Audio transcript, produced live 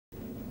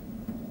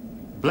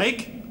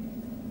Blake?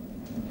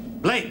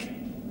 Blake!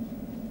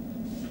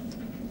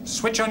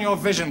 Switch on your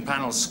vision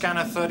panel,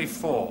 scanner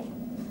 34.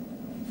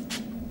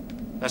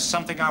 There's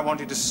something I want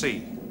you to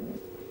see.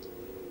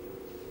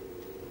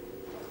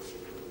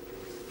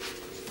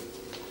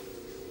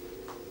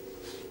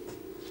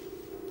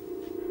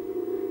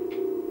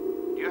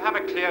 Do you have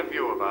a clear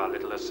view of our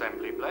little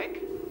assembly,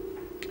 Blake?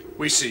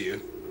 We see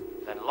you.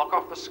 Then lock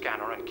off the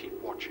scanner and keep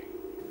watching.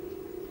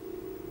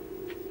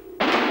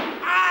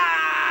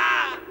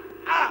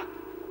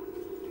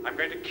 I'm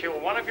going to kill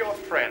one of your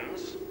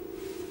friends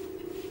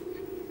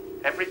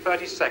every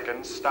 30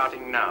 seconds,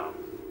 starting now.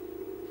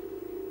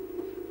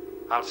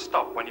 I'll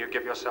stop when you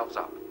give yourselves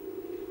up,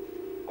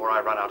 or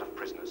I run out of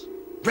prisoners.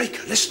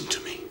 Raker, listen to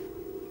me.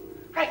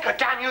 Raker,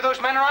 damn you, those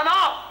men are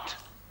unarmed!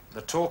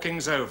 The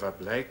talking's over,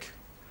 Blake.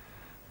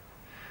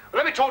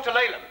 Well, let me talk to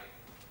Leyland.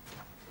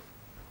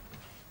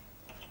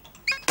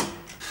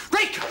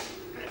 Raker!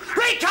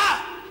 Raker!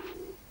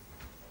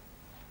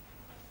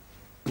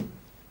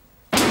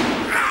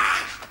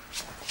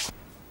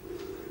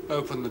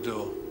 Open the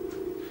door.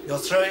 You're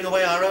throwing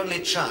away our only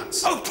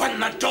chance. Open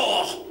the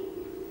door!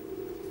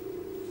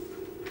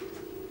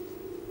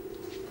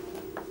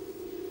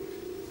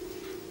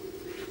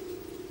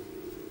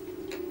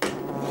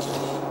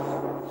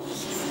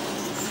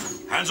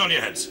 Hands on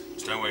your heads.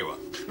 Stand where you are.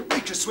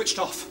 Raker switched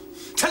off.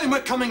 Tell him we're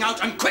coming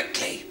out, and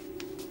quickly.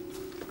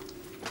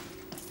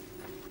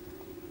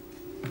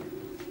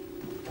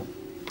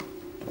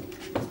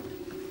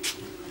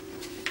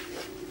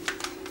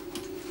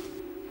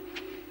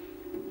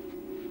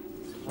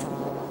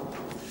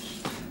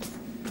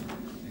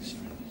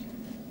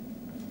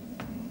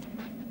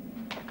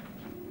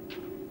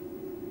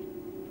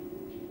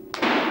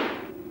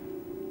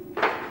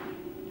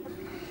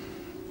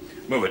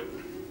 Move it.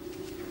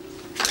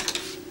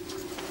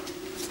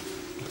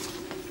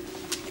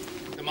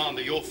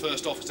 Commander, your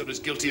first officer is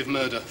guilty of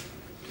murder.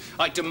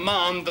 I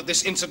demand that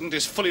this incident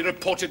is fully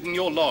reported in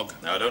your log.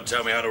 Now, don't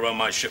tell me how to run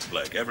my ship,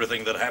 Blake.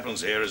 Everything that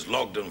happens here is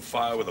logged and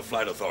filed with the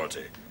Flight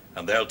Authority,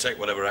 and they'll take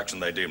whatever action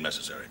they deem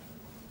necessary.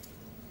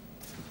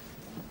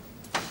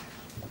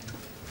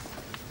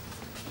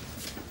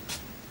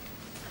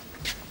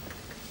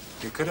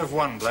 You could have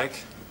won,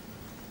 Blake.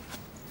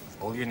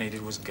 All you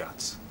needed was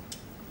guts.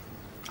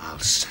 I'll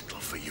settle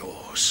for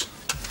yours.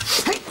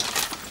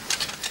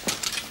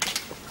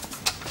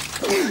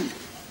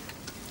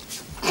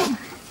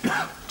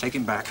 Take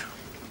him back.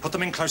 Put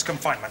them in close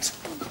confinement.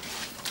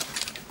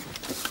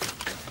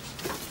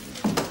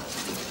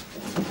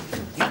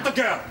 Not the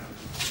girl!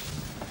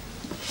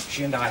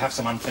 She and I have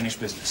some unfinished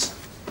business.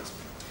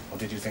 Or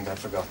did you think I'd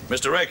forgotten?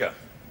 Mr. Raker,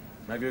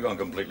 maybe you've gone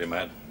completely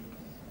mad.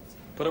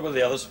 Put up with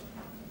the others.